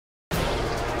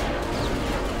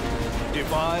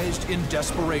Devised in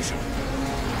desperation.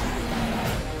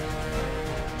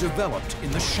 Developed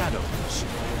in the shadows.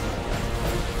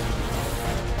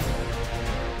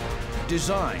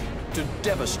 Designed to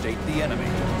devastate the enemy.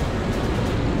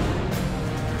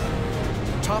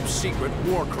 Top-secret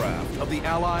warcraft of the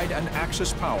Allied and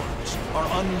Axis powers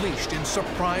are unleashed in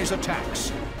surprise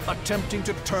attacks, attempting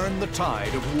to turn the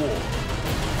tide of war.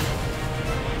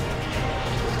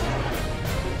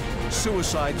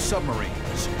 Suicide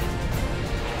submarines,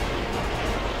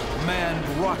 manned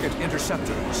rocket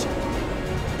interceptors,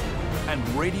 and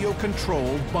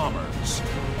radio-controlled bombers.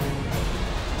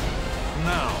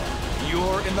 Now,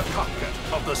 you're in the cockpit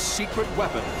of the secret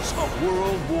weapons of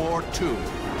World War II.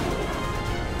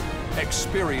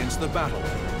 Experience the battle.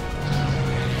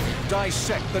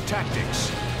 Dissect the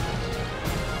tactics.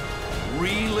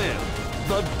 Relive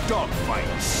the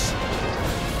dogfights.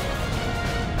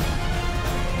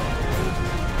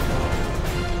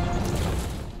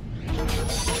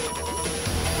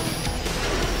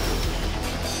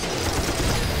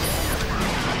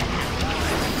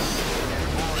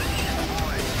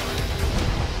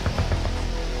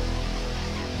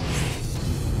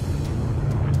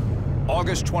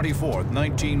 August 24th,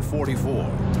 1944.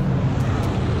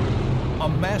 A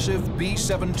massive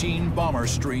B-17 bomber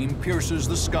stream pierces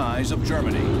the skies of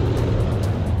Germany.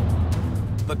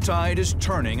 The tide is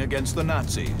turning against the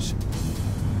Nazis.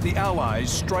 The Allies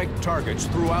strike targets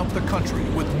throughout the country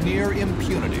with near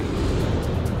impunity.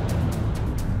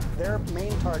 Their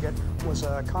main target was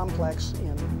a complex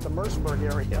in the Merseburg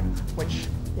area, which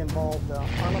involved the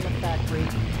armament factory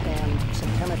and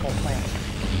some chemical plants.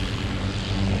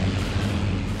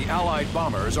 The Allied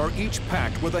bombers are each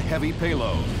packed with a heavy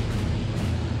payload.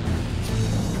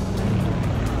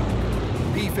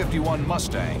 P-51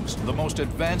 Mustangs, the most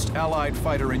advanced Allied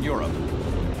fighter in Europe,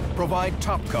 provide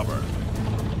top cover,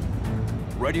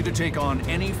 ready to take on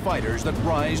any fighters that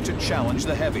rise to challenge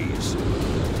the heavies.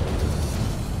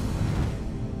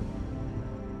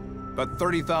 But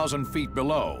 30,000 feet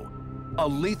below, a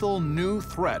lethal new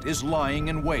threat is lying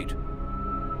in wait.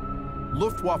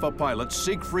 Luftwaffe pilot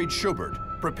Siegfried Schubert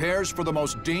prepares for the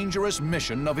most dangerous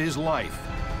mission of his life.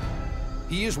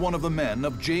 He is one of the men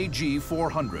of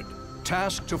JG-400,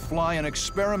 tasked to fly an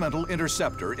experimental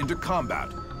interceptor into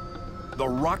combat, the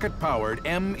rocket-powered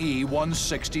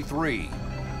ME-163.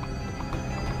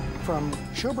 From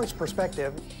Schubert's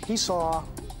perspective, he saw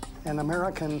an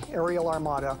American aerial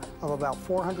armada of about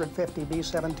 450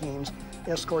 B-17s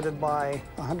escorted by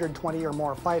 120 or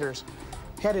more fighters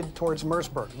headed towards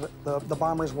Merseburg. The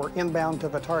bombers were inbound to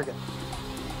the target.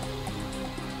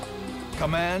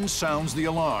 Command sounds the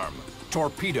alarm.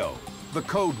 Torpedo, the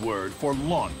code word for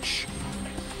launch.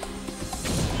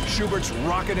 Schubert's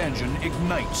rocket engine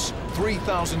ignites.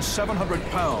 3,700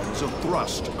 pounds of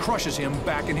thrust crushes him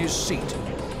back in his seat.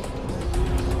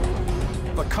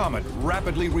 The Comet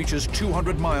rapidly reaches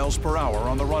 200 miles per hour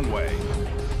on the runway.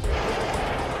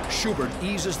 Schubert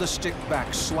eases the stick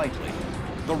back slightly.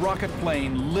 The rocket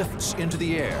plane lifts into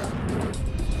the air.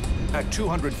 At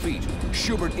 200 feet,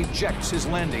 Schubert ejects his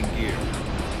landing gear.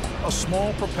 A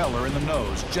small propeller in the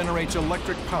nose generates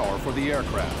electric power for the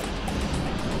aircraft.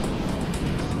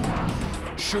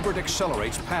 Schubert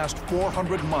accelerates past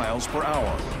 400 miles per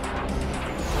hour.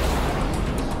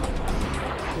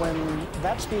 When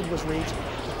that speed was reached,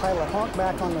 the pilot honked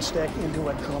back on the stick into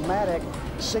a dramatic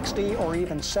 60 or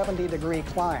even 70-degree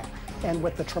climb. And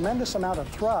with the tremendous amount of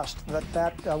thrust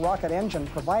that rocket engine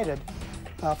provided,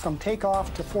 from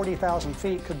takeoff to 40,000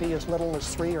 feet could be as little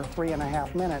as 3 or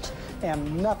 3.5 minutes,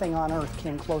 and nothing on Earth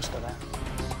came close to that.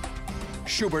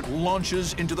 Schubert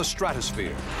launches into the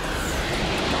stratosphere.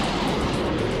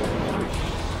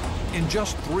 In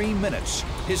just 3 minutes,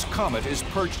 his Comet is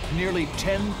perched nearly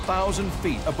 10,000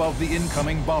 feet above the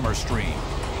incoming bomber stream.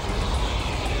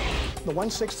 The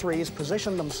 163s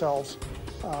positioned themselves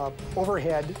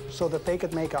overhead so that they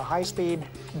could make a high-speed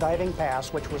diving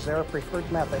pass, which was their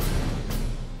preferred method.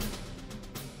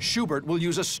 Schubert will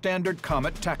use a standard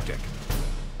Comet tactic.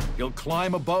 He'll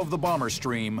climb above the bomber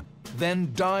stream,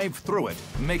 then dive through it,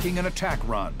 making an attack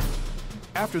run.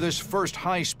 After this first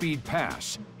high-speed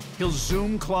pass, he'll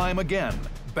zoom climb again,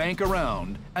 bank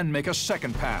around, and make a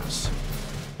second pass.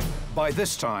 By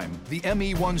this time, the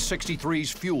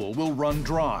ME-163's fuel will run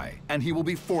dry, and he will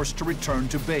be forced to return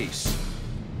to base.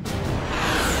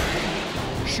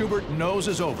 Schubert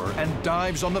noses over and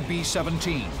dives on the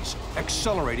B-17s,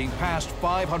 accelerating past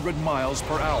 500 miles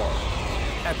per hour.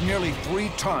 At nearly 3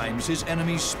 times his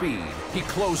enemy's speed, he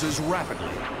closes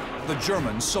rapidly. The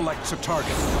German selects a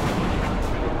target.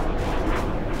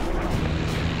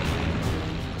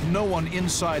 No one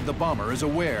inside the bomber is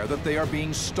aware that they are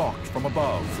being stalked from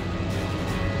above.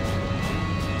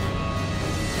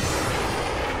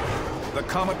 The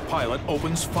Comet pilot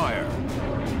opens fire.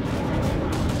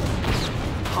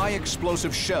 High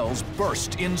explosive shells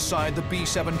burst inside the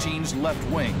B-17's left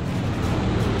wing.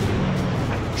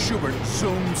 Schubert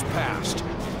zooms past,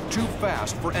 too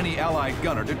fast for any Allied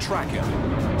gunner to track him.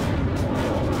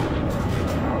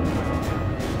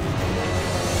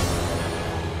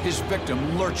 His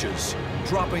victim lurches,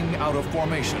 dropping out of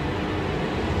formation.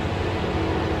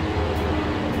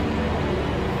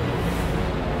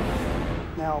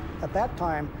 Now, at that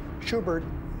time, Schubert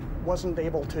wasn't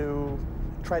able to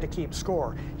try to keep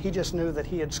score. He just knew that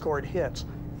he had scored hits.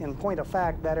 In point of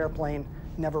fact, that airplane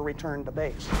never returned to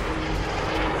base.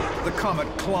 The Comet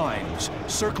climbs,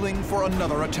 circling for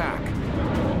another attack.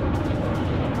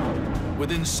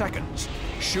 Within seconds,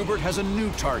 Schubert has a new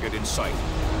target in sight.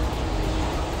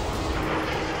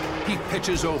 He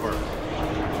pitches over.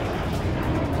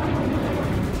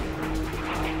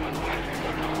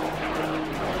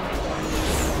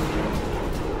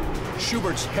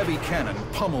 Schubert's heavy cannon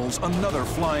pummels another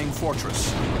flying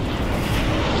fortress.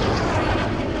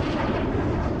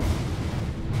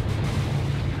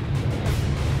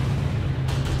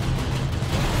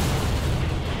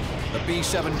 The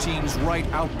B-17's right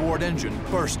outboard engine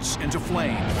bursts into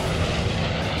flame.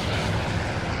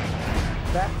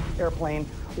 That airplane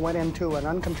went into an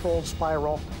uncontrolled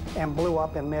spiral and blew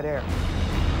up in midair.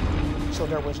 So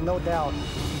there was no doubt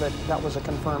that that was a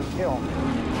confirmed kill.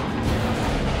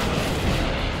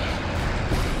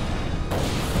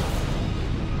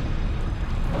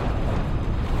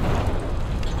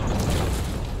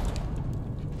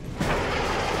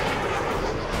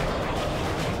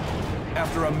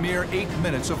 After a mere 8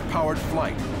 minutes of powered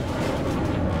flight,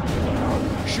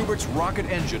 Schubert's rocket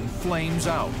engine flames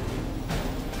out.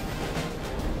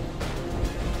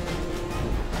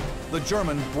 The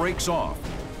German breaks off,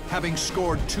 having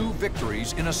scored 2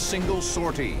 victories in a single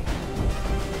sortie,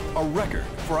 a record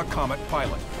for a Comet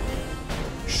pilot.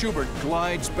 Schubert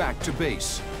glides back to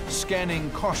base,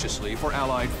 scanning cautiously for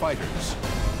Allied fighters.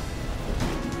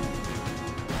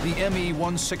 The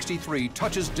Me-163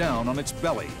 touches down on its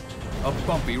belly, a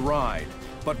bumpy ride,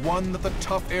 but one that the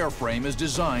tough airframe is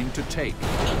designed to take.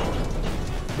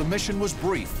 The mission was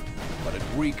brief, but it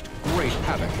wreaked great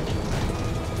havoc.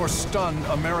 For stunned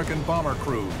American bomber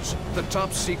crews, the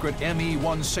top-secret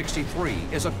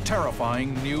Me-163 is a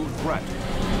terrifying new threat.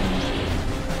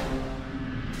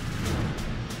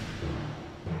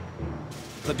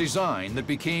 The design that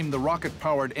became the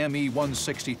rocket-powered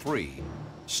Me-163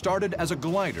 started as a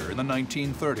glider in the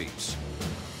 1930s.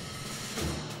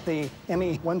 The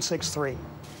Me-163,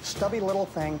 stubby little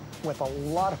thing with a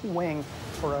lot of wing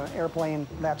for an airplane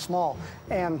that small.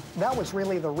 And that was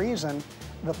really the reason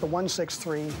that the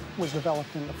 163 was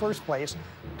developed in the first place,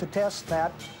 to test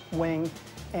that wing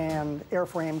and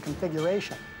airframe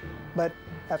configuration. But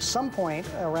at some point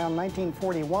around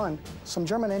 1941, some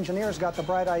German engineers got the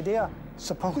bright idea,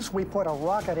 suppose we put a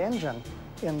rocket engine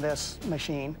in this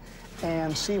machine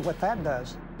and see what that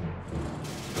does.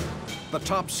 The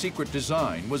top-secret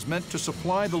design was meant to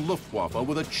supply the Luftwaffe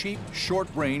with a cheap,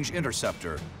 short-range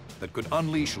interceptor that could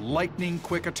unleash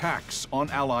lightning-quick attacks on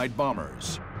Allied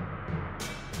bombers.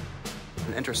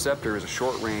 An interceptor is a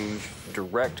short-range,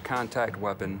 direct contact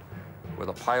weapon with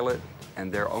a pilot, and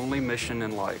their only mission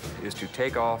in life is to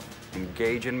take off,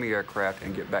 engage enemy aircraft,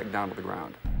 and get back down to the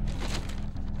ground.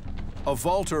 A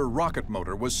Walter rocket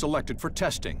motor was selected for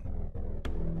testing.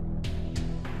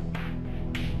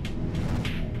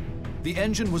 The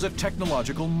engine was a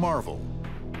technological marvel.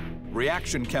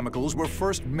 Reaction chemicals were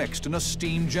first mixed in a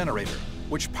steam generator,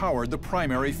 which powered the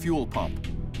primary fuel pump.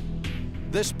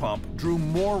 This pump drew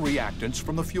more reactants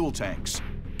from the fuel tanks,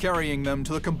 carrying them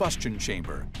to the combustion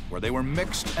chamber, where they were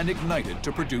mixed and ignited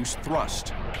to produce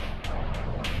thrust.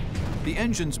 The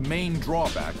engine's main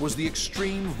drawback was the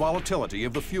extreme volatility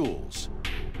of the fuels.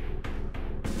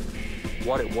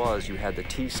 What it was, you had the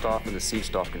T-stop and the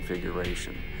C-stop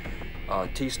configuration.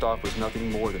 T-stop was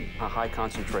nothing more than a high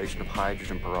concentration of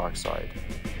hydrogen peroxide.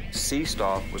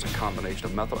 C-stop was a combination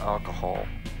of methyl alcohol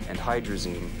and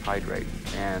hydrazine hydrate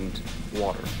and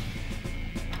water.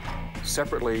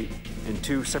 Separately, in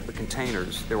 2 separate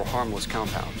containers, there were harmless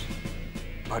compounds.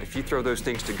 But if you throw those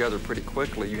things together pretty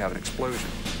quickly, you have an explosion.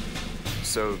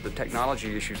 So the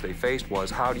technology issues they faced was,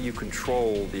 how do you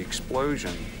control the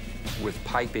explosion with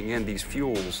piping in these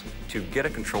fuels to get a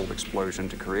controlled explosion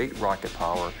to create rocket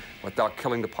power without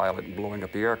killing the pilot and blowing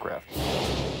up the aircraft?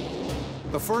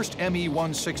 The first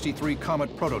Me-163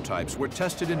 Comet prototypes were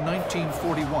tested in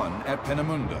 1941 at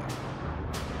Peenemünde.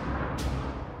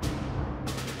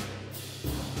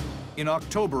 In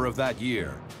October of that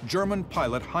year, German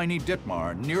pilot Heini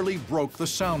Dittmar nearly broke the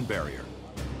sound barrier.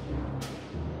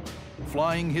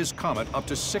 flying his Comet up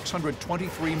to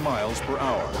 623 miles per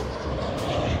hour.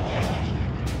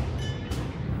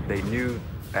 They knew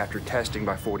after testing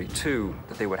by 42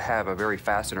 that they would have a very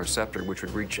fast interceptor which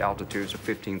would reach altitudes of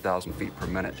 15,000 feet per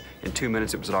minute. In 2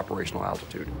 minutes, it was at operational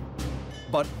altitude.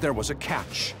 But there was a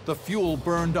catch. The fuel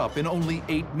burned up in only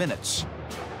 8 minutes.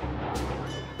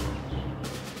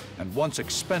 And once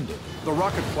expended, the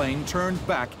rocket plane turned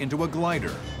back into a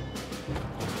glider.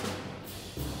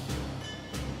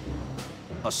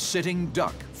 A sitting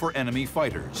duck for enemy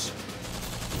fighters.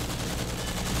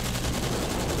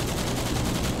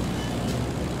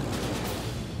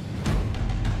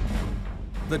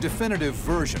 The definitive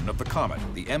version of the Comet,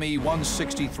 the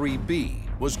ME-163B,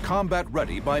 was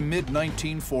combat-ready by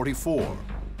mid-1944.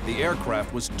 The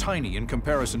aircraft was tiny in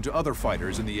comparison to other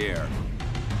fighters in the air,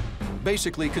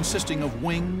 basically consisting of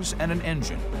wings and an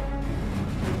engine.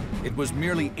 It was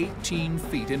merely 18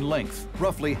 feet in length,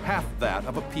 roughly half that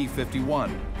of a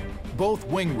P-51. Both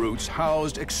wing roots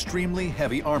housed extremely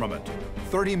heavy armament,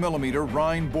 30mm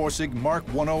Rhine-Borsig Mark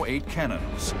 108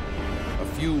 cannons. A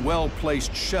few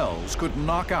well-placed shells could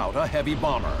knock out a heavy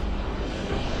bomber.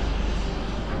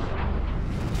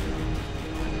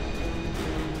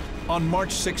 On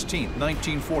March 16,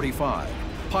 1945,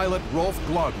 pilot Rolf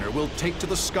Glogner will take to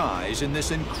the skies in this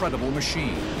incredible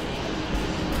machine.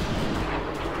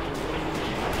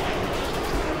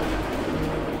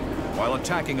 While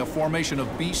attacking a formation of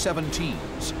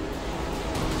B-17s,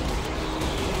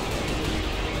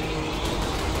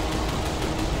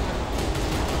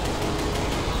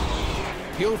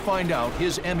 he'll find out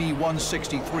his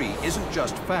ME-163 isn't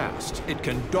just fast, it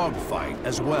can dogfight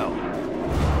as well.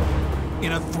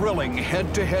 In a thrilling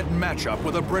head-to-head matchup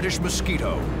with a British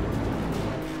Mosquito,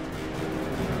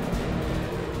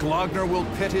 Glogner will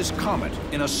pit his Comet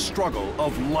in a struggle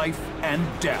of life and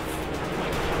death.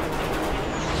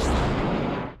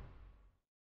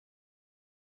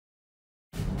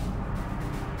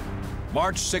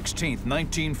 March 16,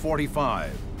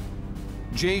 1945.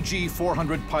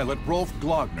 JG-400 pilot Rolf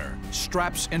Glogner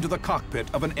straps into the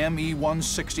cockpit of an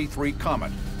ME-163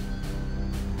 Comet.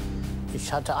 Ich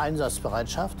hatte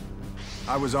Einsatzbereitschaft.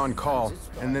 I was on call,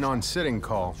 and then on sitting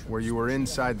call, where you were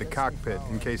inside the cockpit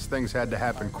in case things had to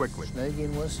happen quickly. Schnell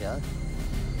gehen muss, ja.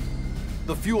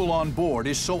 The fuel on board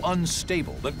is so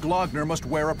unstable that Glogner must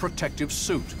wear a protective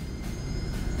suit.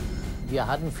 Wir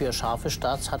hatten für scharfe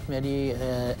Starts hatten wir die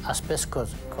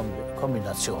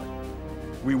Asbestkombination.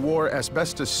 We wore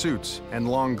asbestos suits and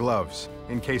long gloves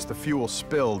in case the fuel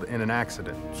spilled in an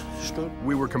accident.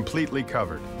 We were completely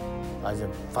covered. Also,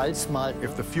 falls mal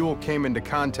If the fuel came into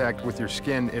contact with your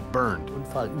skin, it burned.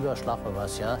 Unfall, Überschlag oder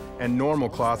was, ja, And normal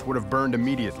cloth would have burned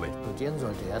immediately. explodieren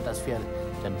sollte, ja, dass wir,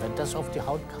 denn wenn das auf die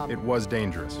Haut kam, It was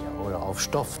dangerous. ja, oder auf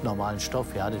Stoff, normalen Stoff,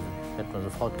 ja, den hätte man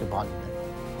sofort gebrannt. Ne?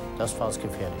 Das war das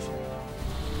Gefährliche.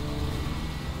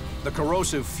 The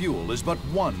corrosive fuel is but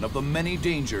one of the many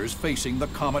dangers facing the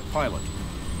Comet pilot.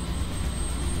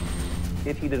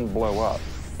 If he didn't blow up,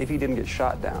 if he didn't get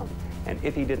shot down, and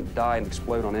if he didn't die and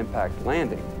explode on impact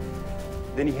landing,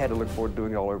 then he had to look forward to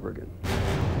doing it all over again.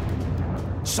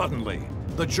 Suddenly,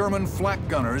 the German flak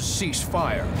gunners cease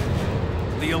fire.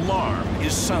 The alarm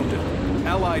is sounded.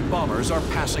 Allied bombers are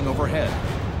passing overhead.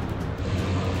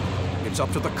 It's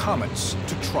up to the Comets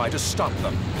to try to stop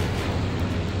them.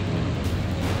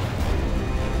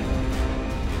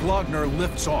 Glogner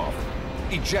lifts off,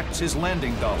 ejects his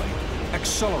landing dolly,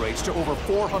 accelerates to over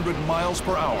 400 miles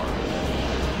per hour.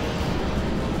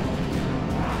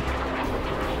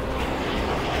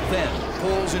 Then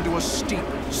pulls into a steep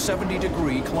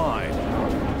 70-degree climb.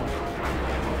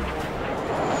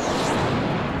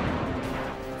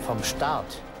 Vom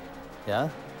Start, ja,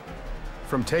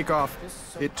 From takeoff,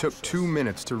 it took 2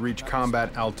 minutes to reach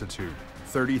combat altitude,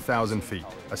 30,000 feet.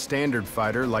 A standard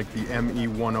fighter like the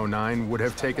ME-109 would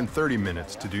have taken 30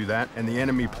 minutes to do that, and the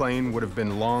enemy plane would have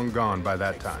been long gone by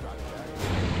that time.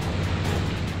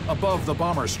 Above the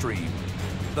bomber stream,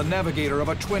 the navigator of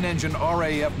a twin-engine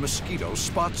RAF Mosquito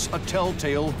spots a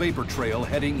telltale vapor trail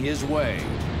heading his way.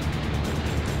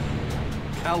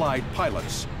 Allied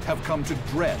pilots have come to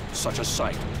dread such a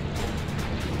sight.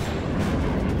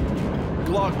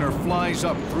 Glogner flies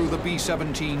up through the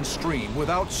B-17 stream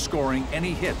without scoring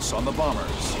any hits on the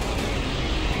bombers.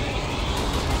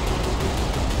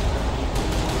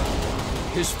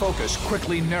 His focus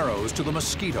quickly narrows to the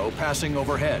Mosquito passing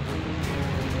overhead.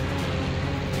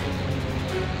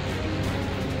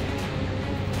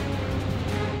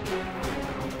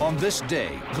 On this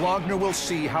day, Glogner will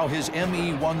see how his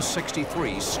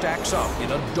ME-163 stacks up in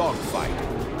a dogfight.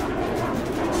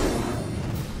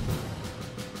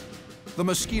 The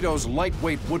Mosquito's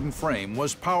lightweight wooden frame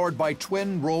was powered by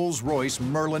twin Rolls-Royce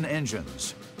Merlin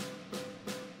engines.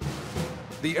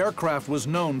 The aircraft was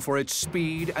known for its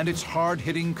speed and its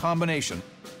hard-hitting combination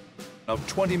of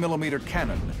 20mm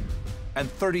cannon and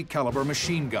 30 caliber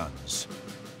machine guns.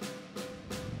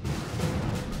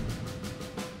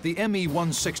 The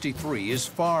ME-163 is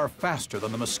far faster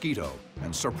than the Mosquito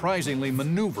and surprisingly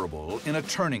maneuverable in a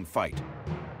turning fight.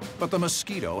 But the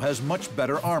Mosquito has much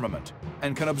better armament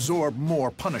and can absorb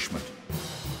more punishment.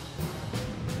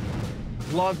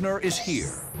 Glogner is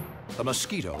here. The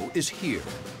Mosquito is here.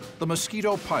 The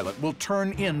Mosquito pilot will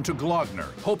turn into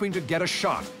Glogner, hoping to get a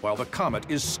shot while the Comet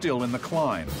is still in the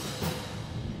climb.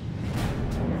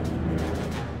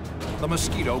 The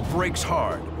Mosquito brakes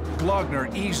hard.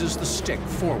 Glogner eases the stick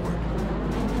forward.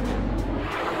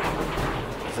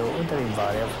 So unter ihm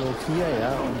war, er flog hier,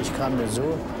 ja, und ich kam mir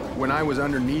so. When I was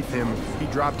underneath him, he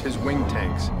dropped his wing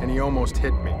tanks, and he almost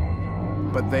hit me.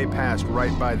 But they passed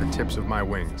right by the tips of my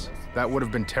wings. That would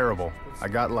have been terrible. I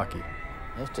got lucky.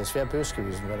 Echt, das wäre böse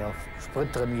gewesen, wenn auch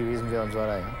Sprit drin gewesen wäre und so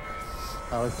weiter. Ja.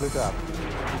 Aber Glück gehabt.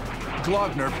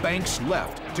 Glogner banks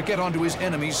left to get onto his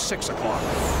enemy's 6 o'clock.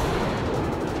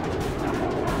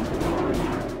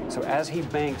 So as he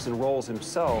banks and rolls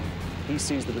himself, he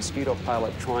sees the Mosquito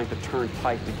pilot trying to turn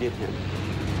tight to get him.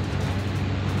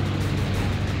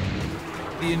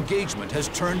 The engagement has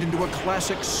turned into a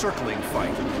classic circling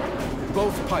fight.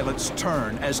 Both pilots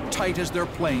turn as tight as their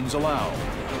planes allow.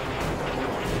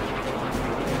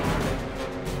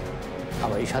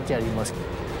 Aber ich hatte ja die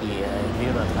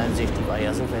Mi-163 war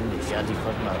ja so wendig, ja, die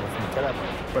konnten wir auf dem Teller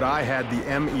bringen. But I had the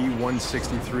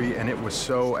ME-163, and it was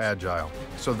so agile.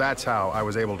 So that's how I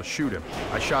was able to shoot him.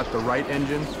 I shot the right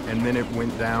engine, and then it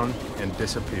went down and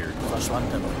disappeared.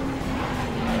 Verschwand er noch.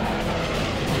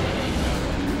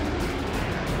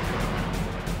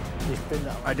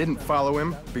 I didn't follow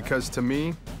him because, to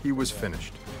me, he was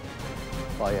finished.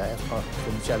 War ja erstmal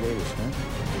für mich erledigt, ne?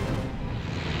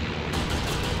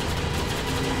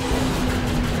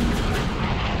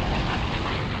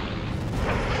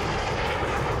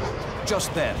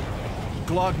 Just then,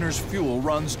 Glogner's fuel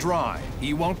runs dry.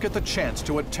 He won't get the chance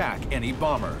to attack any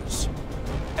bombers.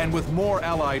 And with more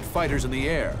Allied fighters in the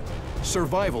air,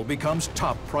 survival becomes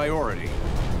top priority.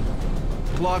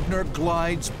 Glogner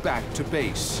glides back to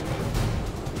base.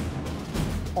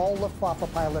 All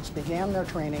Luftwaffe pilots began their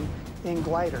training in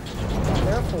gliders. And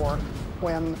therefore,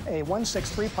 when a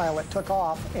 163 pilot took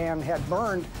off and had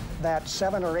burned that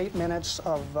 7 or 8 minutes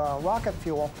of rocket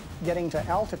fuel getting to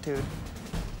altitude,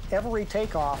 every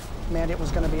takeoff meant it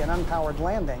was going to be an unpowered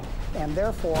landing, and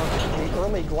therefore the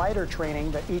early glider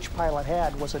training that each pilot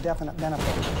had was a definite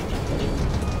benefit.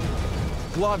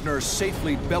 Glogner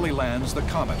safely belly lands the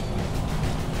Comet,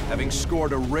 having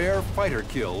scored a rare fighter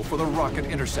kill for the rocket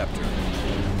interceptor.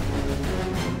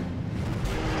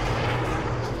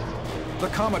 The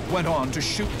Comet went on to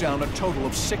shoot down a total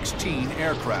of 16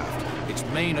 aircraft. Its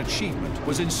main achievement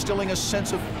was instilling a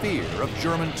sense of fear of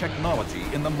German technology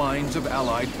in the minds of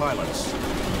Allied pilots.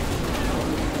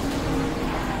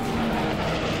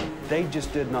 They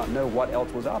just did not know what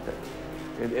else was out there.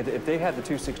 If they had the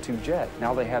 262 jet,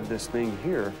 now they have this thing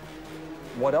here,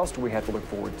 what else do we have to look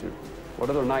forward to? What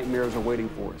other nightmares are waiting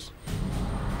for us?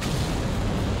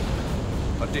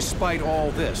 But despite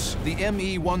all this, the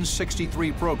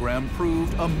ME-163 program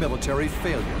proved a military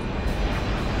failure.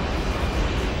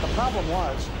 The problem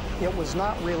was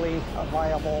not really a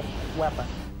viable weapon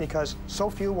because so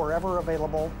few were ever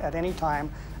available at any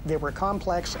time. They were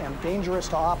complex and dangerous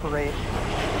to operate.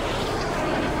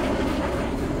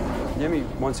 The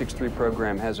ME-163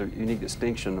 program has a unique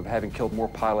distinction of having killed more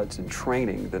pilots in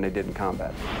training than they did in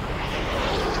combat.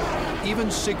 Even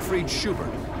Siegfried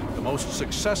Schubert, the most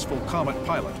successful Comet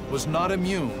pilot, was not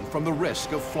immune from the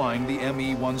risk of flying the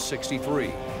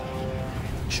ME-163.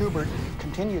 Schubert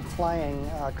continued flying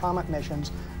Comet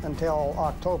missions until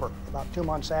October, about 2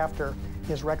 months after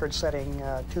his record-setting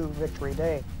 2 Victory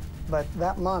Day. But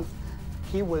that month,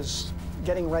 he was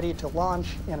getting ready to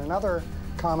launch in another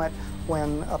Comet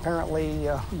when apparently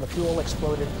the fuel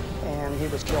exploded and he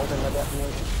was killed in the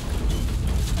detonation.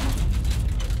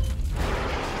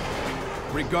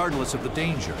 Regardless of the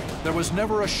danger, there was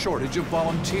never a shortage of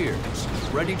volunteers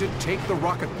ready to take the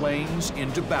rocket planes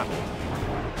into battle.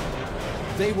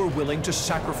 They were willing to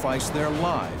sacrifice their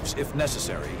lives, if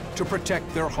necessary, to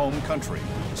protect their home country.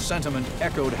 Sentiment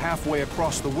echoed halfway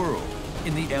across the world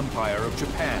in the Empire of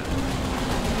Japan.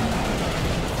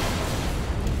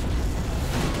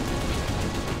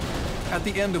 At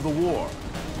the end of the war,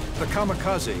 the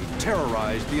kamikaze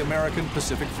terrorized the American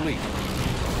Pacific Fleet.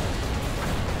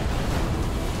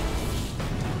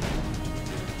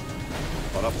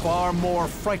 But a far more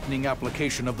frightening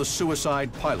application of the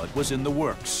suicide pilot was in the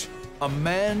works. A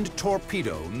manned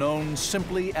torpedo known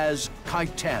simply as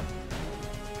Kaiten,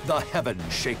 the heaven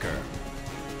shaker.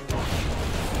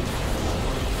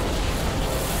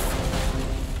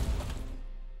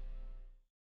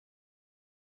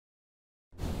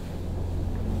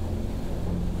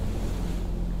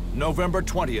 November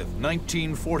 20th,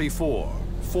 1944,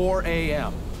 4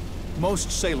 a.m. Most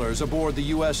sailors aboard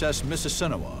the USS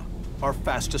Mississinewa are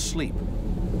fast asleep.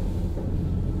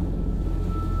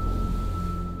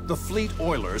 The fleet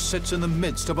oiler sits in the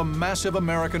midst of a massive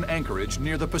American anchorage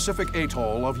near the Pacific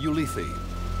atoll of Ulithi,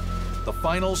 the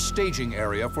final staging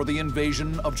area for the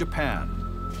invasion of Japan.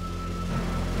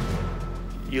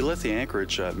 Ulithi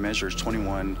anchorage measures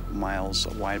 21 miles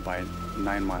wide by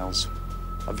 9 miles,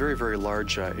 a very, very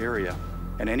large area.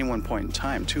 At any one point in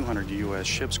time, 200 U.S.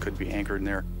 ships could be anchored in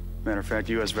there. Matter of fact,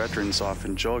 U.S. veterans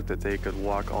often joke that they could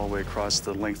walk all the way across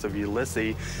the length of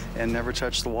Ulithi and never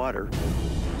touch the water.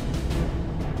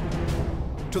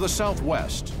 To the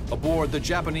southwest, aboard the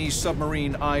Japanese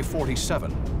submarine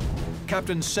I-47,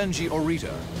 Captain Senji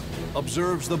Orita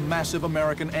observes the massive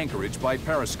American anchorage by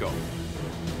periscope.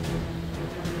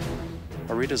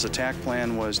 Orita's attack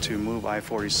plan was to move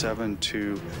I-47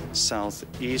 to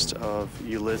southeast of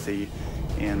Ulithi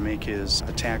and make his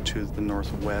attack to the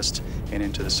northwest and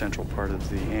into the central part of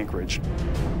the anchorage.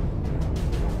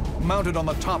 Mounted on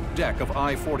the top deck of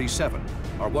I-47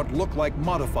 are what look like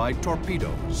modified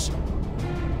torpedoes.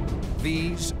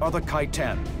 These are the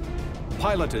Kaiten,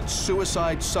 piloted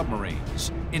suicide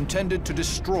submarines intended to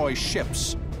destroy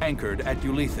ships anchored at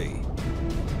Ulithi.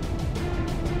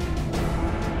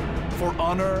 For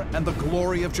honor and the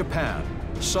glory of Japan,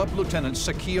 Sub-Lieutenant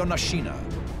Sekio Nishina,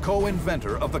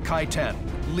 co-inventor of the Kaiten,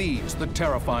 leads the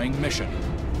terrifying mission.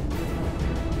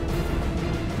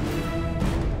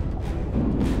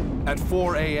 At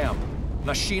 4 a.m.,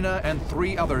 Nishina and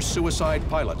 3 other suicide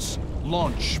pilots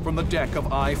launch from the deck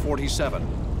of I-47.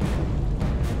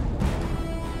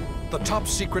 The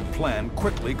top-secret plan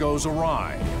quickly goes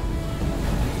awry.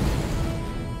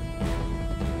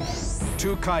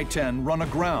 2 Kaiten run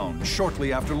aground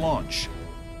shortly after launch.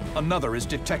 Another is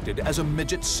detected as a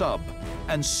midget sub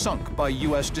and sunk by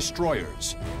U.S.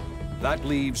 destroyers. That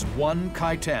leaves 1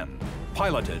 Kaiten,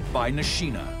 piloted by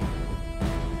Nishina.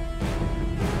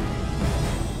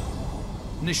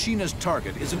 Nishina's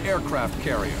target is an aircraft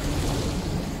carrier,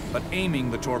 but aiming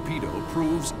the torpedo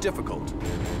proves difficult.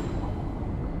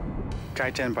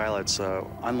 Kaiten pilots,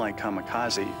 unlike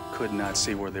kamikaze, could not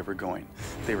see where they were going.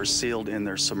 They were sealed in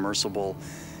their submersible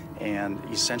and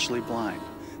essentially blind.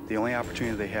 The only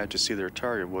opportunity they had to see their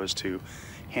target was to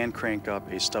hand crank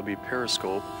up a stubby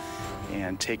periscope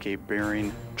and take a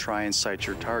bearing, try and sight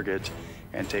your target,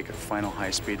 and take a final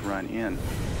high-speed run in.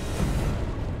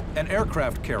 An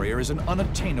aircraft carrier is an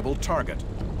unattainable target.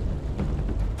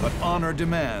 But honor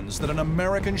demands that an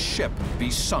American ship be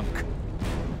sunk.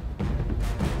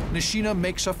 Nishina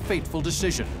makes a fateful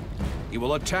decision. He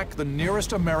will attack the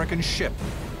nearest American ship,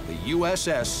 the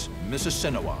USS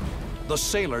Mississinewa. The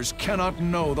sailors cannot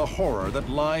know the horror that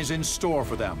lies in store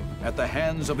for them at the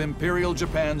hands of Imperial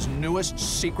Japan's newest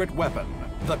secret weapon,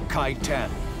 the Kaiten.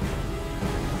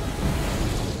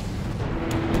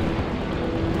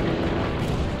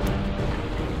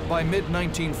 By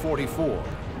mid-1944,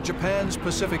 Japan's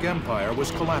Pacific Empire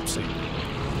was collapsing.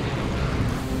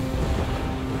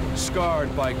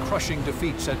 Scarred by crushing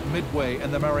defeats at Midway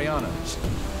and the Marianas,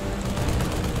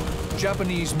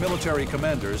 Japanese military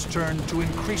commanders turned to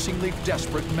increasingly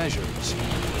desperate measures.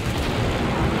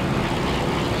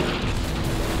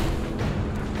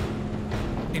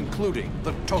 Including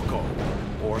the Toko,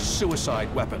 or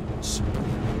suicide weapons.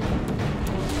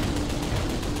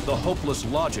 The hopeless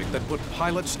logic that put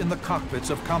pilots in the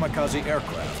cockpits of kamikaze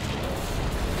aircraft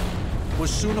was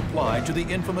soon applied to the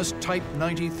infamous Type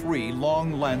 93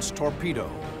 long-lance torpedo,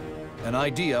 an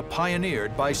idea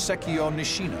pioneered by Sekio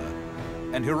Nishina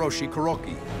and Hiroshi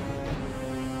Kuroki.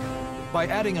 By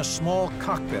adding a small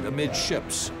cockpit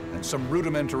amidships and some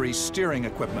rudimentary steering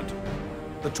equipment,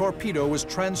 the torpedo was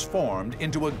transformed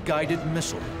into a guided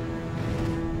missile.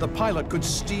 The pilot could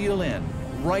steal in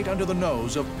right under the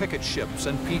nose of picket ships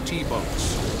and PT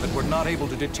boats that were not able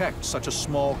to detect such a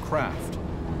small craft.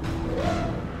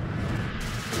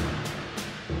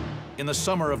 In the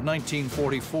summer of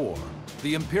 1944,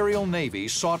 the Imperial Navy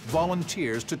sought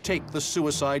volunteers to take the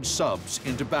suicide subs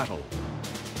into battle.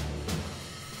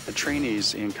 The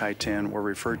trainees in Kaiten were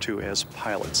referred to as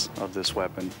pilots of this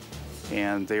weapon,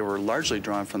 and they were largely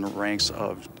drawn from the ranks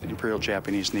of Imperial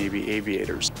Japanese Navy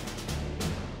aviators.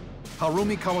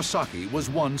 Harumi Kawasaki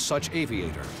was one such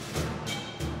aviator.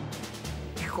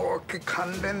 行機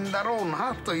関連だろう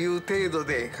なという程度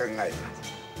で考えま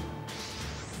す。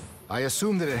 I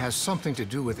assume that it has something to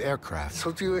do with aircraft.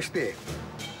 卒業して、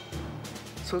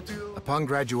Upon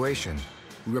graduation,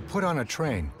 we were put on a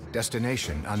train,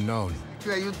 destination unknown.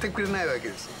 言ってくれないわけ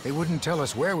です。 They wouldn't tell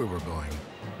us where we were going.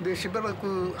 で、しばら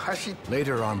く走って。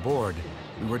 Later on board,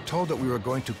 we were told that we were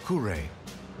going to Kure.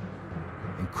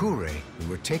 In Kure, we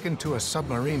were taken to a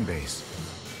submarine base.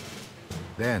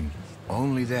 Then,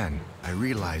 only then, I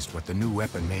realized what the new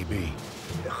weapon may be.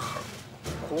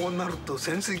 こうなると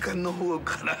潜水艦の方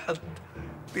かなっ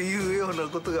ていうような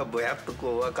ことがぼやっと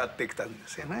こう分かってきたんで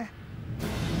すよね。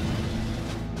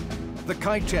 The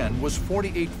Kaiten was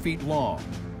 48 feet long,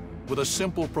 with a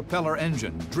simple propeller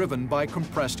engine driven by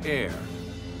compressed air.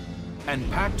 And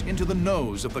packed into the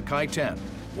nose of the Kaiten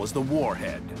was the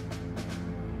warhead.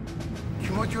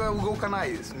 気持ちは動かな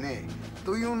いですね。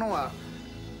というのは、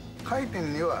回転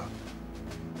には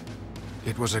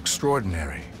It was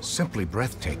extraordinary, simply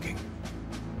breathtaking.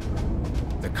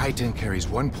 The Kaiten carries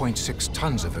 1.6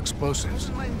 tons of explosives.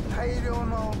 そんなに大量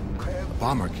の火薬 A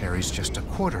bomber carries just a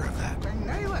quarter of that. が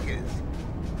ないわけです。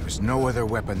 There's no other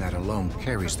weapon that alone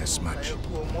carries this 火 much. 薬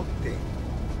を持って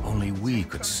Only we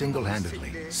could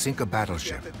single-handedly sink a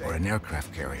battleship or an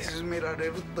aircraft carrier. 沈められ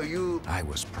るという I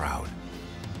was proud.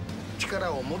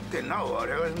 力を持ってなお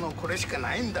我々のこれしか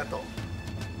ないんだと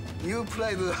いうプ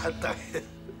ライドがあったわけで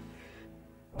す。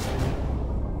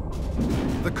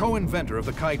 The co-inventor of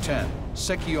the Kaiten,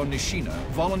 Sekio Nishina,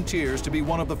 volunteers to be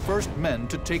one of the first men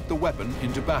to take the weapon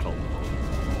into battle.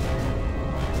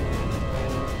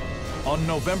 On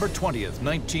November 20th,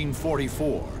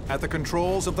 1944, at the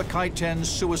controls of the Kaiten's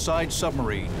suicide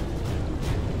submarine,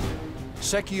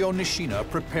 Sekio Nishina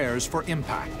prepares for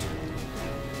impact.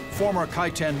 Former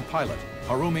Kaiten pilot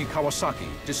Harumi Kawasaki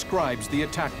describes the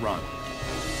attack run.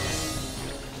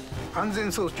 安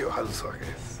全装置を外すわけで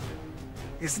す。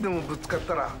いつでもぶつかっ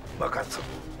たら爆発する。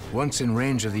 Once in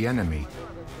range of the enemy,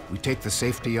 we take the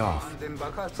safety off,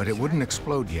 but it wouldn't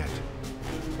explode yet.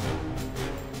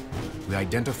 We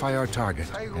identify our target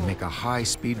and make a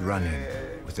high-speed run-in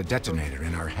with the detonator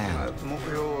in our hand. 目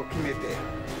標を決めて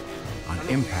On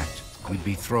impact, we'd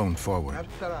be thrown forward.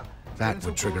 That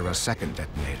would trigger a second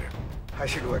detonator.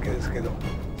 走るわけですけど、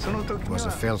その時 It に was a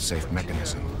は fail-safe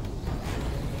mechanism.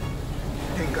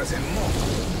 電化線も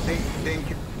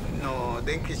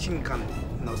電気信管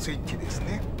のスイッチです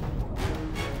ね。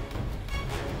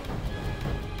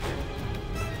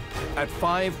 At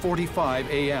 5:45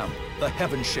 a.m., the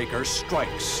Heaven Shaker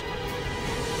strikes.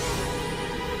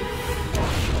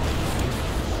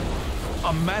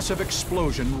 A massive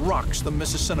explosion rocks the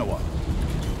Mississinewa.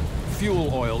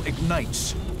 Fuel oil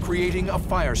ignites, creating a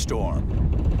firestorm.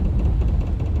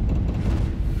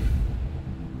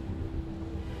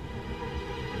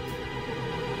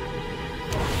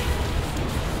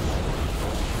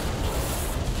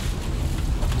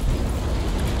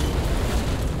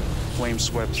 Flames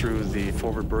swept through the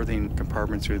forward berthing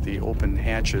compartment through the open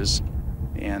hatches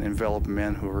and enveloped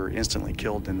men who were instantly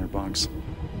killed in their bunks.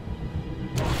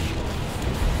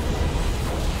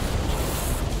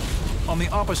 On the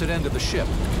opposite end of the ship,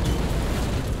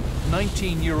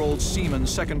 19-year-old seaman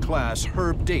second class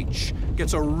Herb Deitch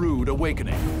gets a rude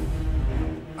awakening.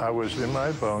 I was in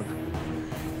my bunk,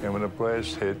 and when the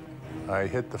blast hit, I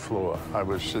hit the floor. I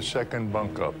was the second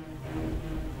bunk up.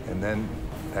 And then,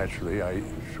 naturally, I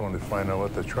just wanted to find out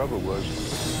what the trouble was.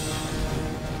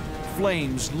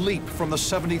 Flames leap from the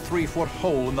 73-foot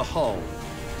hole in the hull.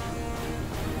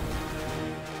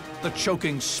 The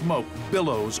choking smoke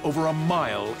billows over a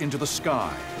mile into the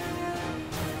sky.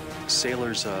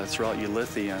 Sailors throughout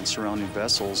Ulithi and surrounding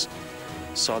vessels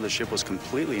saw the ship was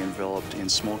completely enveloped in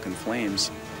smoke and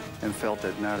flames and felt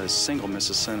that not a single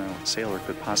Mississinewa sailor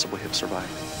could possibly have survived.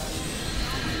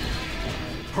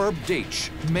 Herb Deitch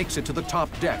makes it to the top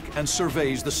deck and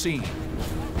surveys the scene.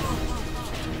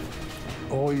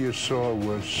 All you saw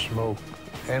was smoke,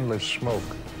 endless smoke.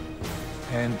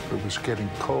 And it was getting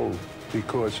cold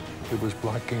because it was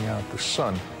blocking out the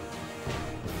sun.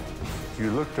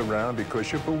 You looked around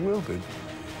because you're bewildered.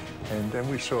 And then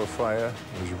we saw a fire.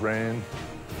 It was ran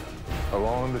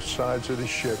along the sides of the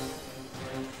ship.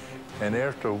 And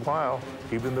after a while,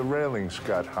 even the railings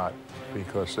got hot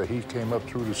because the heat came up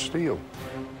through the steel.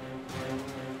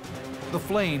 The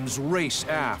flames race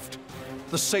aft.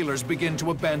 The sailors begin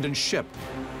to abandon ship,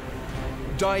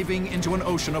 diving into an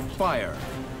ocean of fire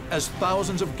as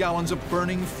thousands of gallons of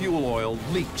burning fuel oil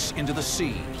leaks into the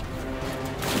sea.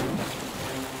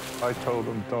 I told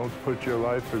them, don't put your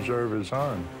life preservers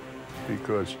on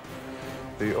because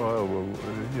the oil will,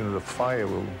 the fire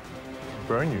will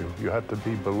burn you. You have to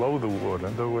be below the water.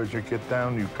 In other words, you get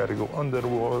down, you've got to go under the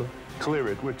water, clear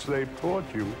it, which they've taught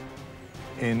you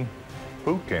in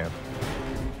boot camp.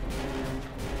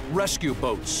 Rescue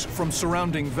boats from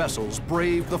surrounding vessels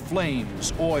brave the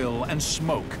flames, oil, and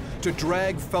smoke to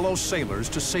drag fellow sailors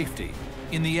to safety.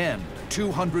 In the end,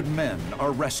 200 men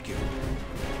are rescued.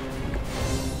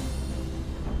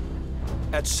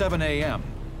 At 7 a.m.,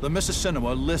 the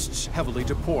Mississinewa lists heavily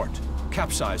to port,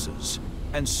 capsizes,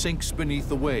 and sinks beneath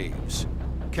the waves,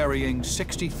 carrying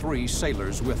 63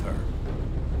 sailors with her.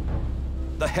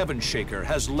 The Heaven Shaker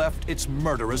has left its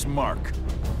murderous mark.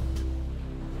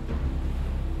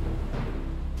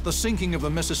 The sinking of the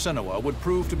Mississinewa would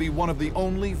prove to be one of the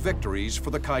only victories for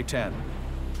the Kaiten.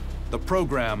 The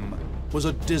program was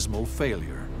a dismal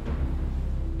failure.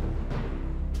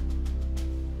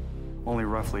 Only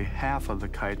roughly half of the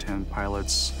Kaiten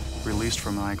pilots released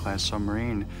from an I-class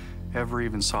submarine ever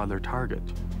even saw their target.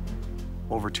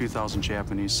 Over 2,000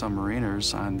 Japanese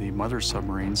submariners on the mother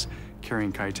submarines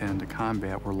carrying Kaiten into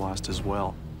combat were lost as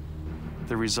well.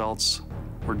 The results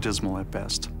were dismal at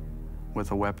best,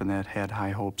 with a weapon that had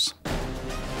high hopes.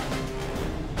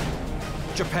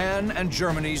 Japan and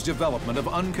Germany's development of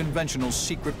unconventional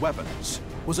secret weapons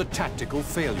was a tactical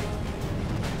failure.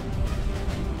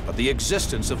 But the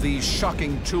existence of these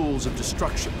shocking tools of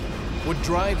destruction would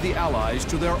drive the Allies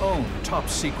to their own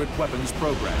top-secret weapons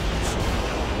programs.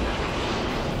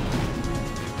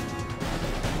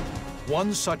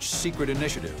 One such secret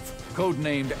initiative,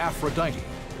 codenamed Aphrodite,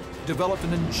 developed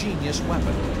an ingenious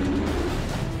weapon.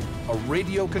 A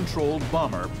radio-controlled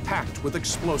bomber packed with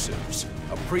explosives,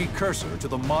 a precursor to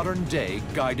the modern-day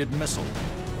guided missile.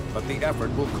 But the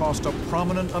effort will cost a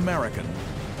prominent American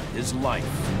his life.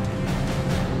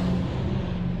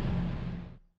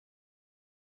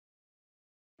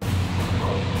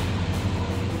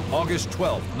 August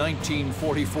 12,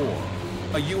 1944,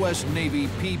 a U.S. Navy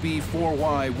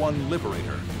PB-4Y-1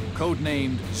 Liberator,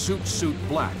 codenamed Suit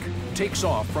Black, takes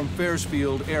off from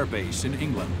Fairfield Air Base in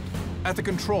England. At the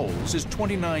controls is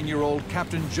 29-year-old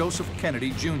Captain Joseph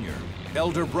Kennedy, Jr.,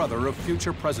 elder brother of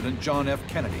future President John F.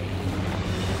 Kennedy.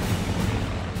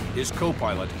 His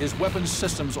co-pilot is Weapons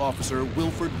Systems Officer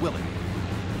Wilford Willey.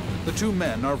 The two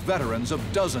men are veterans of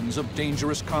dozens of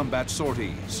dangerous combat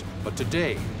sorties, but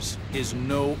today's is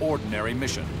no ordinary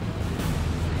mission.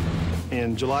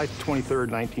 In July 23,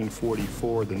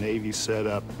 1944, the Navy set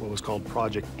up what was called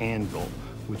Project Anvil,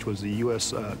 which was the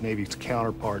U.S. Navy's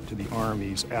counterpart to the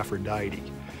Army's Aphrodite.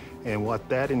 And what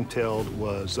that entailed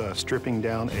was stripping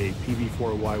down a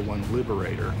PB-4Y-1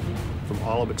 Liberator from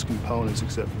all of its components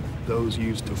except those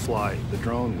used to fly the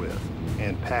drone with,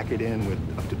 and pack it in with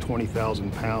up to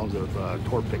 20,000 pounds of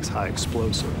Torpex high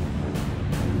explosive.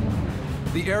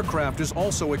 The aircraft is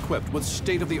also equipped with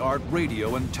state-of-the-art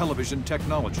radio and television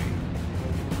technology.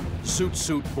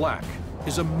 Suit Black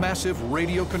is a massive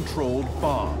radio-controlled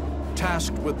bomb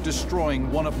tasked with destroying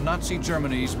one of Nazi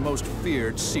Germany's most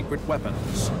feared secret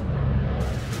weapons.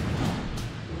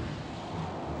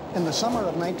 In the summer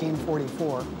of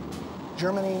 1944,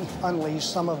 Germany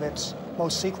unleashed some of its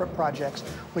most secret projects,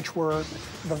 which were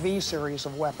the V series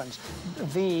of weapons.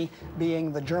 V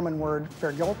being the German word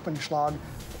Vergeltungsschlag,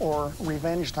 or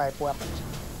revenge-type weapons.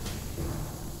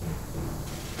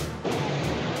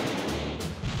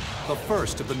 The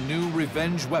first of the new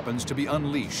revenge weapons to be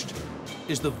unleashed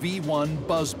is the V-1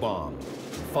 Buzz Bomb,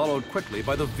 followed quickly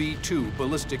by the V-2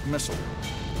 ballistic missile.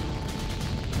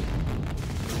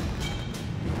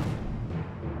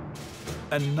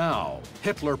 And now,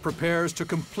 Hitler prepares to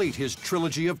complete his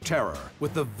trilogy of terror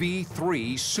with the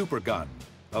V-3 Supergun,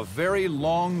 a very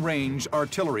long-range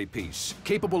artillery piece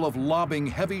capable of lobbing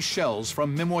heavy shells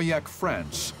from Mimoyek,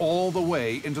 France, all the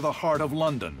way into the heart of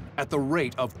London at the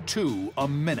rate of 2 a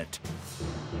minute.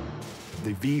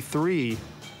 The V-3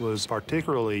 was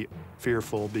particularly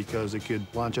fearful because it could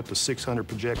launch up to 600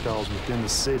 projectiles within the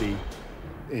city,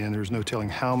 and there's no telling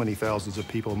how many thousands of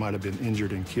people might have been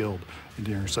injured and killed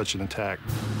during such an attack.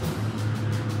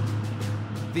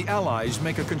 The Allies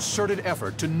make a concerted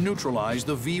effort to neutralize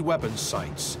the V weapons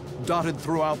sites, dotted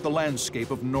throughout the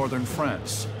landscape of northern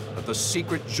France, but the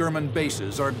secret German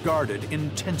bases are guarded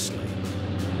intensely.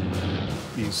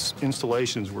 These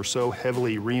installations were so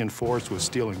heavily reinforced with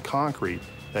steel and concrete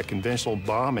that conventional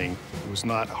bombing was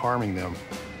not harming them.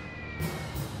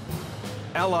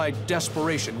 Allied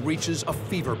desperation reaches a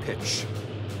fever pitch.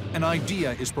 An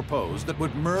idea is proposed that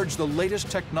would merge the latest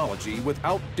technology with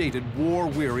outdated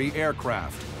war-weary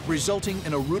aircraft, resulting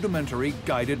in a rudimentary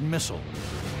guided missile.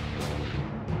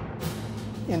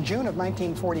 In June of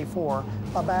 1944,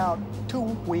 about 2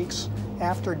 weeks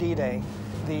after D-Day,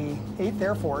 the 8th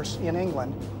Air Force in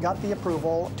England got the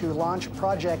approval to launch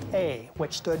Project A,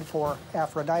 which stood for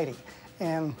Aphrodite.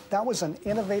 And that was an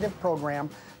innovative program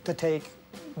to take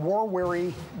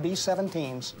war-weary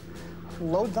B-17s,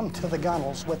 load them to the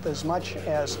gunnels with as much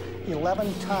as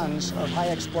 11 tons of high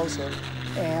explosive,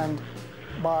 and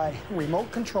by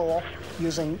remote control,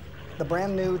 using the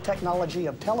brand new technology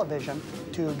of television,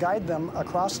 to guide them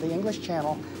across the English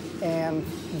Channel and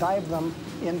dive them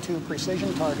into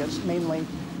precision targets, mainly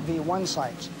V-1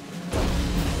 sites.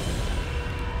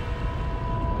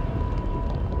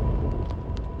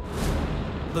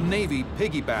 The Navy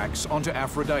piggybacks onto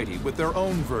Aphrodite with their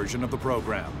own version of the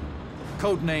program,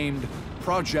 codenamed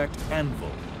Project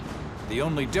Anvil. The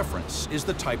only difference is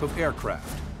the type of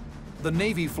aircraft. The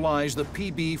Navy flies the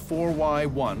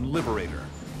PB-4Y-1 Liberator.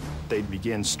 They'd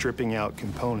begin stripping out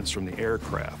components from the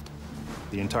aircraft.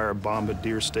 The entire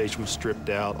bombardier station was stripped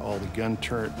out, all the gun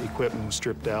turret equipment was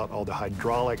stripped out, all the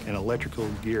hydraulic and electrical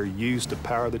gear used to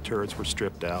power the turrets were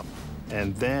stripped out.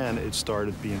 And then it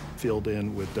started being filled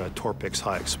in with Torpex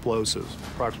high explosives.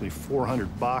 Approximately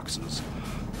 400 boxes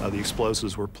of the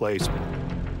explosives were placed.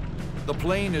 The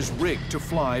plane is rigged to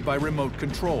fly by remote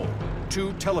control.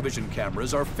 2 television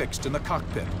cameras are fixed in the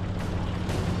cockpit.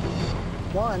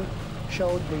 One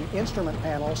showed the instrument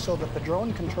panel so that the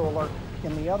drone controller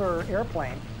in the other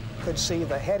airplane could see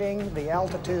the heading, the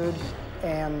altitude,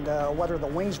 and whether the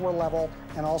wings were level,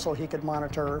 and also he could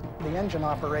monitor the engine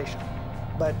operation.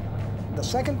 But the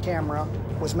second camera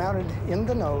was mounted in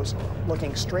the nose,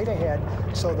 looking straight ahead,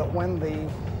 so that when the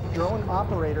drone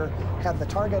operator had the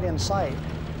target in sight,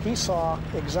 he saw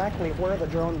exactly where the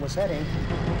drone was heading.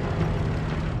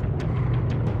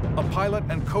 A pilot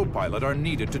and co-pilot are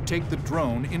needed to take the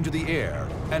drone into the air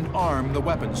and arm the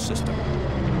weapons system.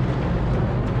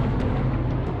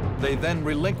 They then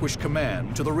relinquish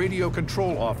command to the radio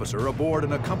control officer aboard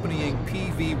an accompanying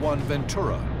PV-1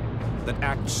 Ventura that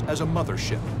acts as a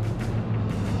mothership.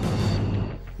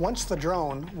 Once the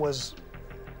drone was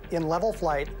in level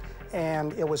flight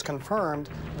and it was confirmed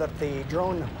that the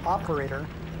drone operator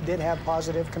did have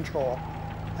positive control,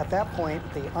 at that point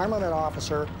the armament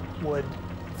officer would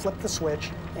flip the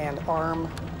switch and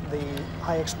arm the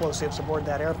high explosives aboard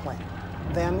that airplane.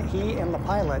 Then he and the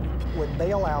pilot would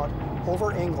bail out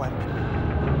over England.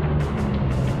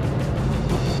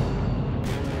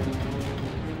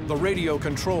 The radio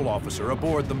control officer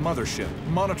aboard the mothership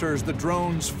monitors the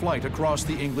drone's flight across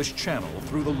the English Channel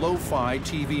through the lo-fi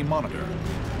TV monitor.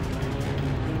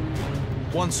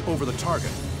 Once over the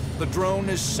target, the drone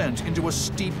is sent into a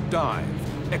steep dive,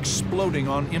 exploding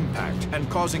on impact and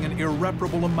causing an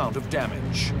irreparable amount of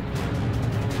damage.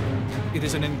 It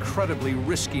is an incredibly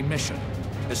risky mission,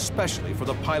 especially for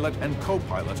the pilot and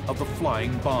co-pilot of the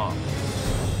flying bomb.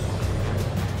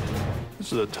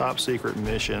 This is a top secret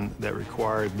mission that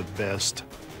required the best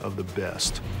of the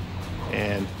best.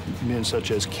 And men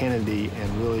such as Kennedy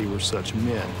and Willie were such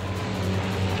men.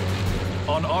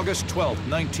 On August 12,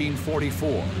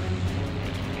 1944,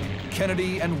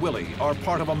 Kennedy and Willie are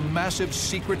part of a massive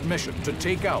secret mission to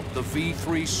take out the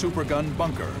V-3 supergun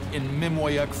bunker in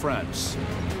Mimoyac, France.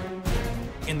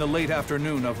 In the late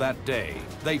afternoon of that day,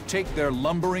 they take their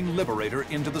lumbering Liberator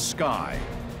into the sky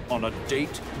on a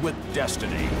date with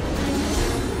destiny.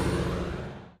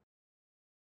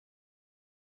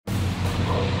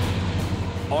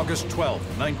 August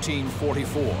 12,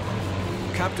 1944.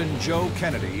 Captain Joe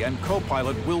Kennedy and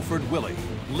co-pilot Wilford Willey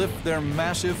lift their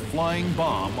massive flying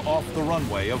bomb off the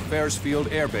runway of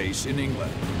Faresfield Air Base in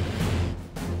England.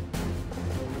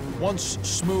 Once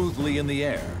smoothly in the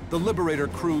air, the Liberator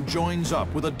crew joins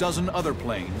up with a dozen other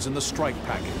planes in the strike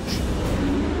package.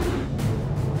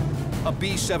 A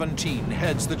B-17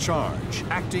 heads the charge,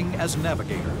 acting as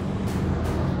navigator.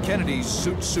 Kennedy's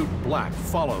suit black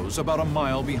follows about a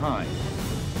mile behind.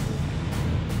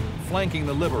 Flanking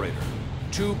the Liberator,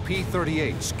 2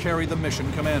 P-38s carry the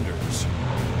mission commanders.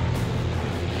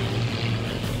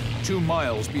 2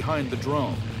 miles behind the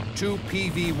drone, 2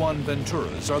 PV-1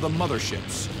 Venturas are the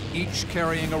motherships, each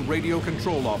carrying a radio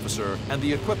control officer and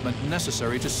the equipment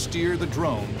necessary to steer the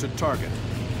drone to target.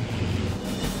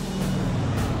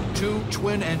 2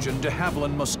 twin-engine de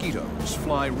Havilland Mosquitoes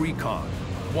fly recon.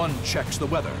 One checks the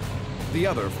weather, the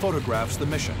other photographs the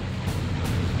mission.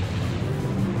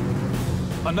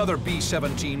 Another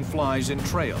B-17 flies in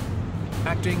trail,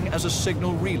 acting as a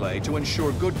signal relay to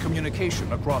ensure good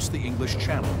communication across the English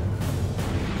Channel.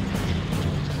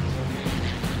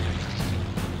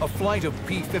 A flight of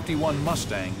P-51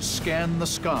 Mustangs scan the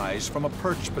skies from a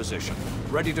perch position,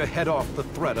 ready to head off the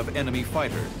threat of enemy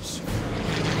fighters.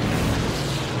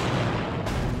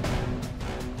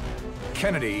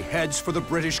 Kennedy heads for the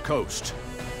British coast.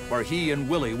 where he and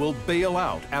Willie will bail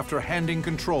out after handing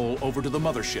control over to the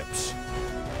motherships.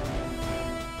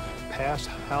 Past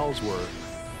Halsworth,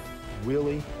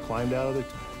 Willie climbed out of the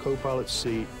co-pilot's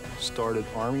seat, started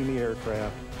arming the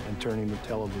aircraft and turning the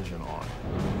television on.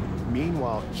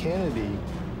 Meanwhile, Kennedy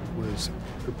was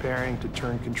preparing to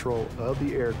turn control of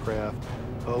the aircraft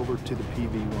over to the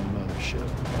PV-1 mothership.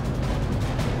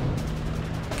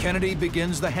 Kennedy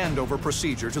begins the handover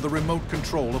procedure to the remote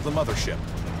control of the mothership.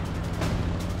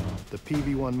 The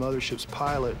PV-1 mothership's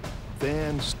pilot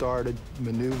then started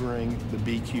maneuvering the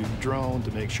BQ drone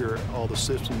to make sure all the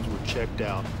systems were checked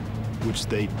out, which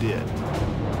they did.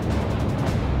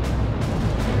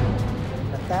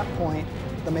 At that point,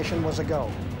 the mission was a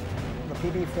go. The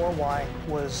PB-4Y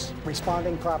was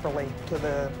responding properly to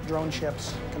the drone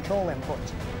ship's control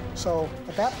inputs. So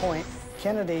at that point,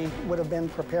 Kennedy would have been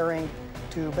preparing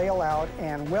to bail out,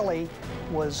 and Willie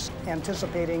was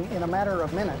anticipating in a matter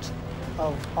of minutes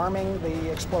of arming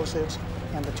the explosives,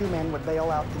 and the two men would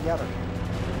bail out together.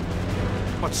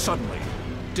 But suddenly,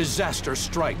 disaster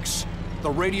strikes. The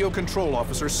radio control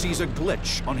officer sees a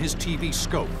glitch on his TV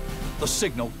scope. The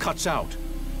signal cuts out.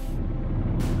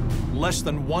 Less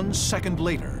than 1 second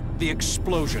later, the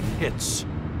explosion hits.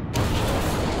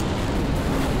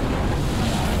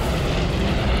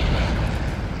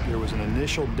 There was an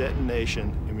initial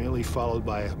detonation, immediately followed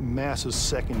by a massive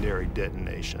secondary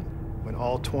detonation, when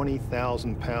all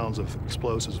 20,000 pounds of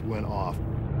explosives went off.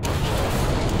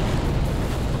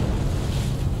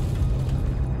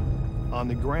 On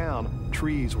the ground,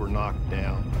 trees were knocked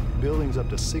down. Buildings up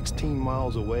to 16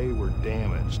 miles away were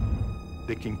damaged.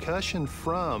 The concussion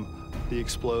from the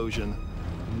explosion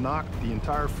knocked the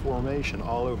entire formation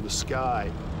all over the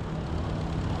sky.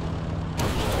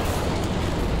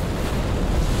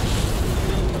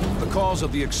 The cause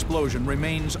of the explosion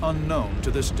remains unknown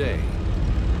to this day.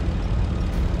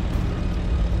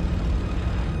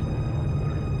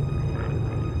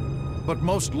 But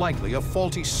most likely, a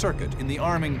faulty circuit in the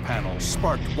arming panel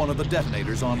sparked one of the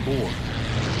detonators on board.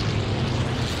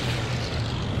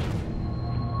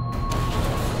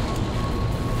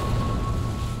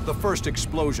 The first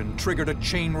explosion triggered a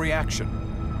chain reaction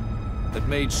that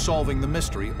made solving the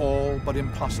mystery all but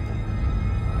impossible.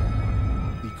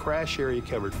 The crash area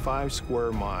covered 5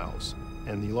 square miles,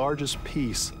 and the largest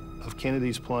piece of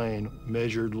Kennedy's plane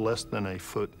measured less than a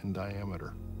foot in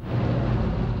diameter.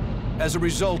 As a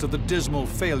result of the dismal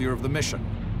failure of the mission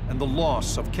and the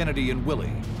loss of Kennedy and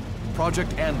Willie,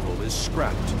 Project Anvil is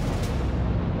scrapped.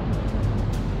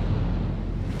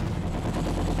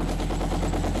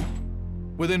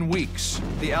 Within weeks,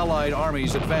 the Allied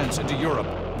army's advance into Europe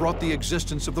brought the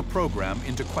existence of the program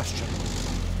into question.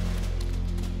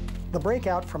 The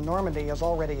breakout from Normandy has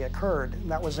already occurred.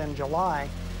 That was in July,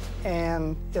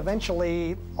 and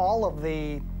eventually all of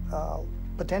the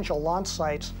potential launch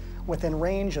sites within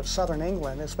range of southern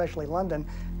England, especially London,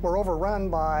 were overrun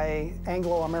by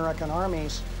Anglo-American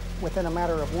armies within a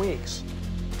matter of weeks.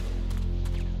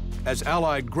 As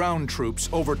Allied ground troops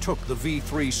overtook the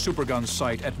V-3 supergun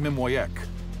site at Mimoyek,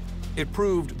 it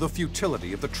proved the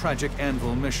futility of the tragic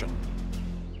Anvil mission.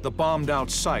 The bombed-out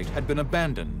site had been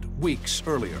abandoned weeks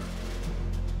earlier.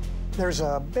 There's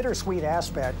a bittersweet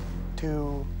aspect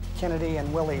to Kennedy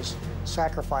and Willie's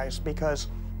sacrifice because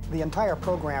the entire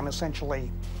program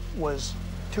essentially was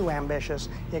too ambitious.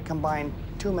 It combined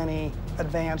too many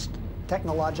advanced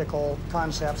technological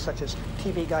concepts such as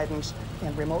TV guidance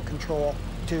and remote control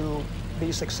to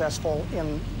be successful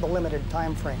in the limited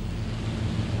time frame.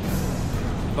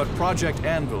 But Project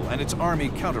Anvil and its Army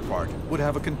counterpart would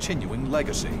have a continuing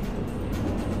legacy.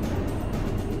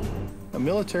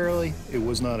 Militarily, it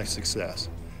was not a success.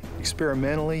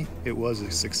 Experimentally, it was a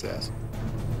success.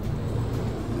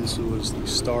 This was the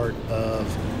start of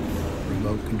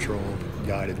remote-controlled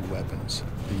guided weapons,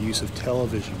 the use of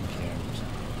television cameras,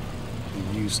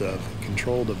 the use of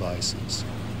control devices.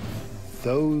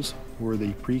 Those were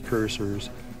the precursors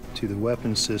to the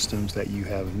weapon systems that you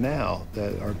have now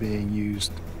that are being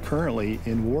used currently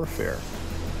in warfare.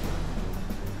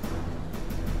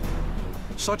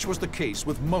 Such was the case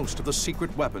with most of the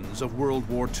secret weapons of World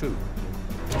War II.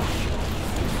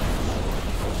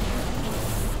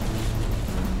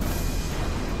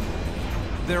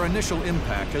 Their initial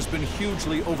impact has been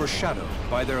hugely overshadowed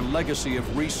by their legacy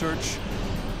of research,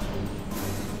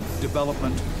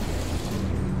 development,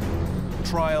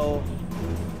 trial,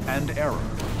 and error.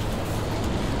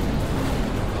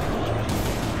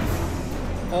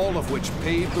 All of which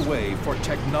paved the way for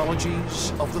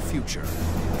technologies of the future.